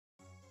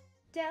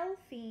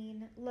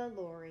Delphine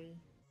LaLaurie.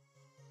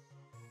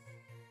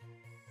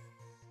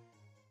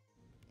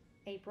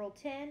 April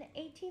 10,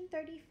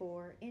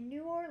 1834, in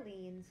New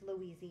Orleans,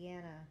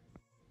 Louisiana.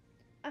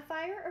 A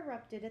fire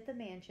erupted at the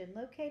mansion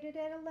located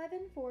at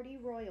 1140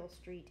 Royal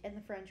Street in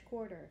the French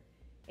Quarter.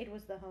 It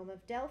was the home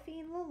of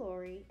Delphine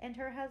LaLaurie and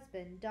her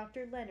husband,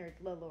 Dr. Leonard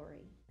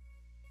LaLaurie.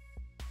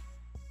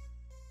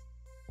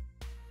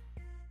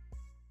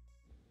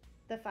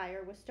 The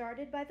fire was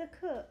started by the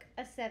cook,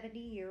 a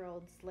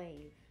 70-year-old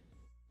slave.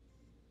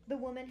 The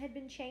woman had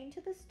been chained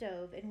to the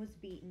stove and was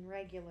beaten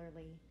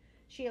regularly.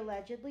 She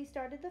allegedly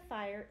started the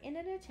fire in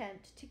an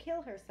attempt to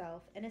kill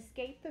herself and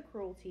escape the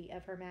cruelty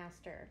of her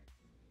master.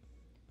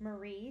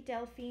 Marie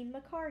Delphine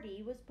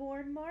McCarty was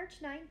born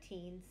March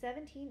 19,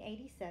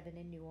 1787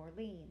 in New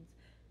Orleans.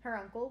 Her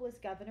uncle was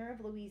governor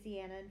of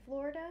Louisiana and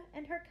Florida,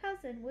 and her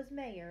cousin was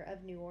mayor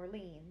of New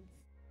Orleans.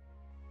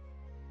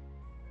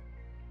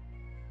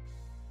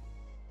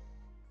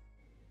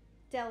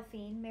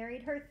 Delphine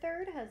married her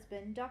third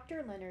husband,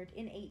 Dr. Leonard,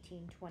 in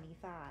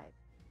 1825.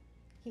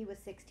 He was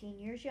 16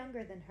 years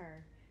younger than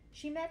her.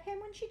 She met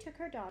him when she took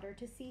her daughter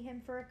to see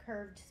him for a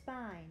curved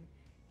spine.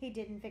 He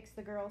didn't fix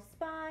the girl's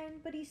spine,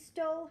 but he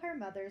stole her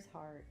mother's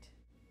heart.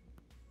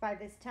 By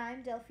this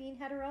time, Delphine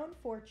had her own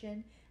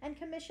fortune and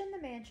commissioned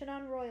the mansion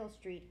on Royal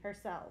Street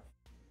herself.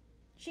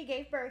 She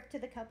gave birth to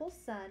the couple's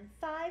son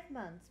 5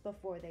 months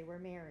before they were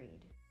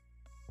married.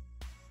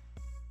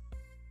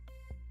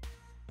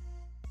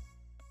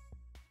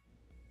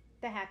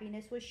 The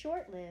happiness was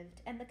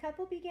short-lived, and the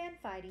couple began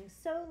fighting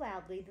so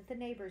loudly that the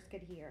neighbors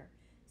could hear.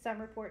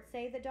 Some reports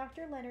say that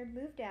Dr. Leonard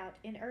moved out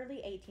in early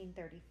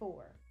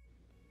 1834.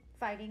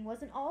 Fighting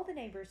wasn't all the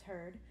neighbors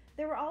heard.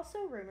 There were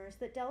also rumors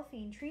that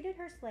Delphine treated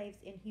her slaves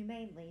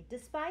inhumanely,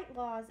 despite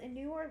laws in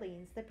New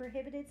Orleans that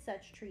prohibited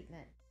such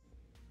treatment.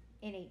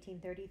 In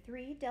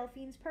 1833,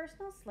 Delphine's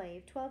personal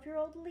slave,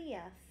 12-year-old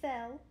Leah,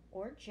 fell,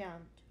 or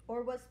jumped,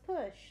 or was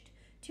pushed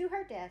to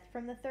her death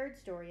from the 3rd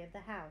story of the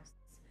house.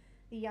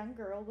 The young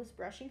girl was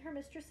brushing her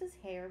mistress's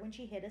hair when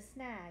she hit a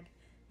snag.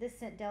 This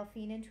sent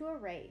Delphine into a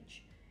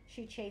rage.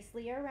 She chased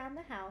Leah around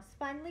the house,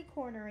 finally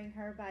cornering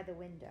her by the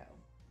window.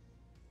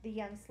 The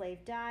young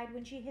slave died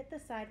when she hit the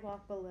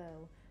sidewalk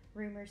below.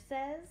 Rumor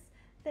says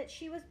that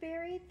she was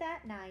buried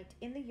that night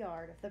in the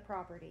yard of the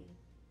property.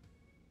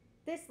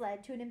 This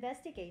led to an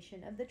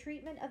investigation of the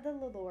treatment of the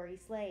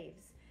LaLaurie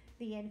slaves.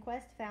 The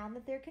inquest found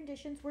that their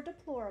conditions were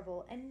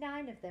deplorable and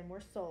 9 of them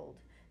were sold.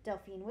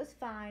 Delphine was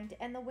fined,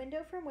 and the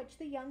window from which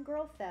the young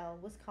girl fell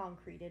was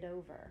concreted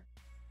over.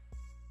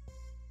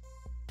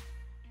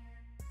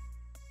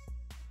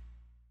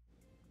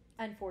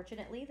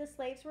 Unfortunately, the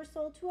slaves were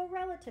sold to a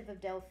relative of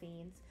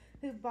Delphine's,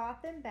 who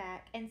bought them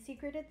back and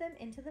secreted them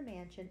into the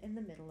mansion in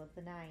the middle of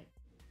the night.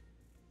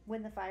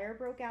 When the fire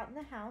broke out in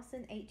the house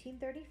in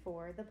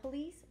 1834, the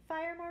police,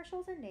 fire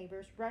marshals, and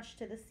neighbors rushed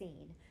to the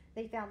scene.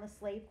 They found the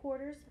slave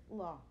quarters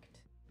locked.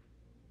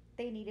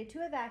 They needed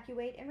to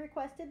evacuate and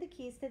requested the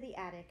keys to the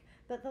attic,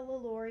 but the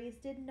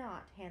LaLauries did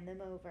not hand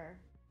them over.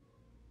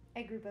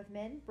 A group of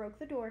men broke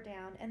the door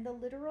down, and the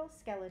literal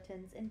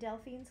skeletons in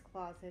Delphine's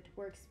closet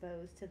were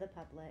exposed to the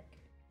public.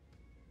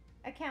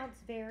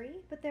 Accounts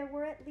vary, but there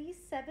were at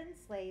least 7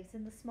 slaves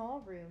in the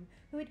small room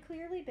who had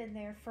clearly been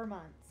there for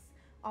months.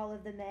 All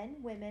of the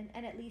men, women,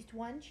 and at least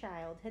 1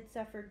 child had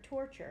suffered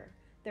torture.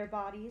 Their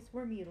bodies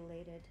were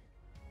mutilated.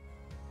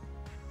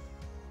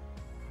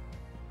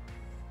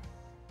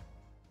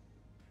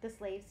 The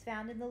slaves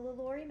found in the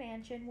LaLaurie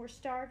mansion were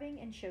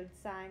starving and showed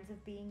signs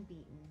of being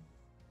beaten.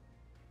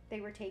 They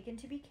were taken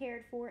to be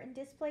cared for and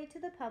displayed to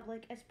the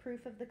public as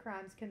proof of the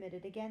crimes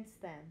committed against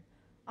them.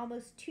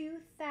 Almost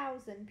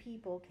 2,000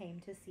 people came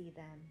to see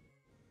them.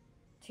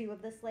 2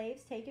 of the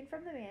slaves taken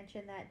from the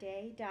mansion that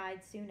day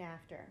died soon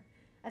after.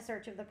 A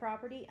search of the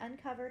property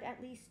uncovered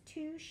at least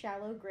 2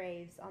 shallow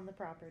graves on the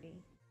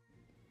property.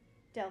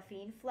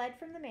 Delphine fled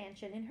from the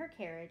mansion in her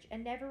carriage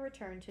and never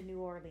returned to New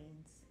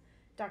Orleans.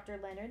 Dr.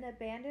 Leonard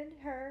abandoned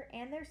her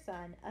and their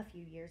son a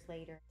few years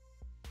later.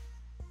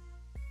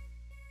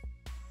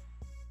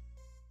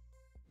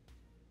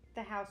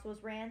 The house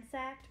was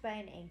ransacked by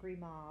an angry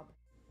mob.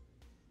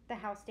 The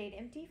house stayed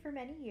empty for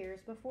many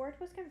years before it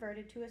was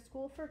converted to a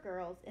school for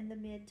girls in the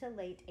mid to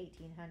late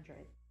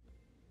 1800s.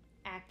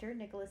 Actor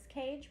Nicolas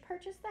Cage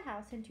purchased the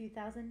house in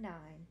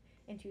 2009.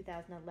 In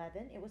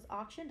 2011, it was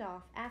auctioned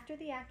off after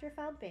the actor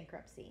filed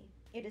bankruptcy.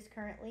 It is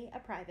currently a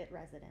private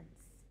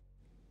residence.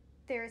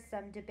 There is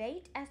some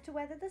debate as to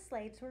whether the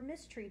slaves were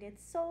mistreated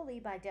solely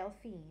by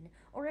Delphine,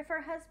 or if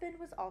her husband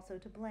was also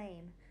to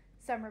blame.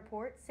 Some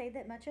reports say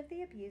that much of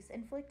the abuse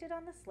inflicted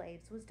on the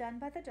slaves was done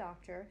by the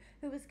doctor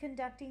who was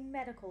conducting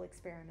medical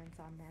experiments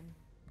on them.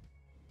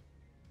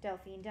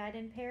 Delphine died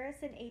in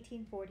Paris in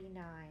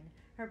 1849.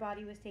 Her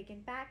body was taken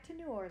back to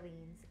New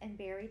Orleans and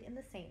buried in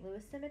the St.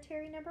 Louis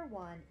Cemetery No.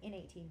 1 in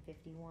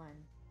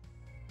 1851.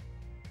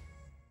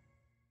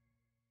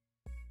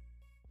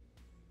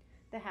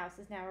 The house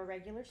is now a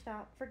regular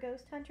stop for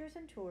ghost hunters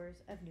and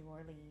tours of New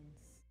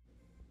Orleans.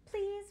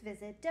 Please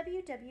visit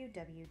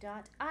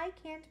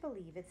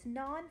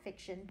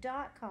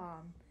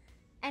www.ican'tbelieveitsnonfiction.com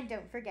And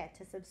don't forget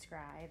to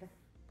subscribe.